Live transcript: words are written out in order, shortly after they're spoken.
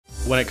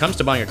When it comes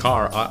to buying a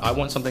car, I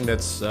want something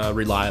that's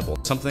reliable,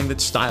 something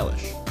that's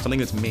stylish, something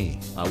that's me.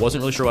 I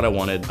wasn't really sure what I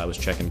wanted. I was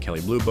checking Kelley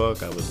Blue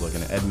Book, I was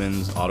looking at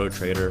Edmunds, Auto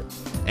Trader,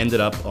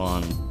 ended up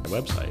on a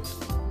website.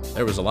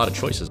 There was a lot of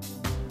choices.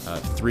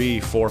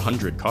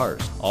 300-400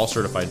 cars, all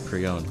certified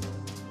pre-owned.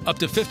 Up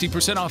to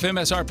 50% off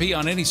MSRP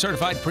on any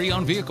certified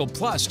pre-owned vehicle,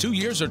 plus 2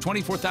 years or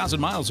 24,000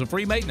 miles of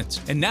free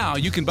maintenance. And now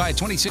you can buy a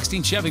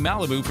 2016 Chevy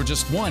Malibu for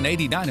just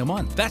 $189 a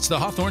month. That's the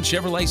Hawthorne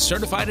Chevrolet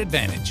Certified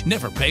Advantage.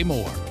 Never pay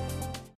more.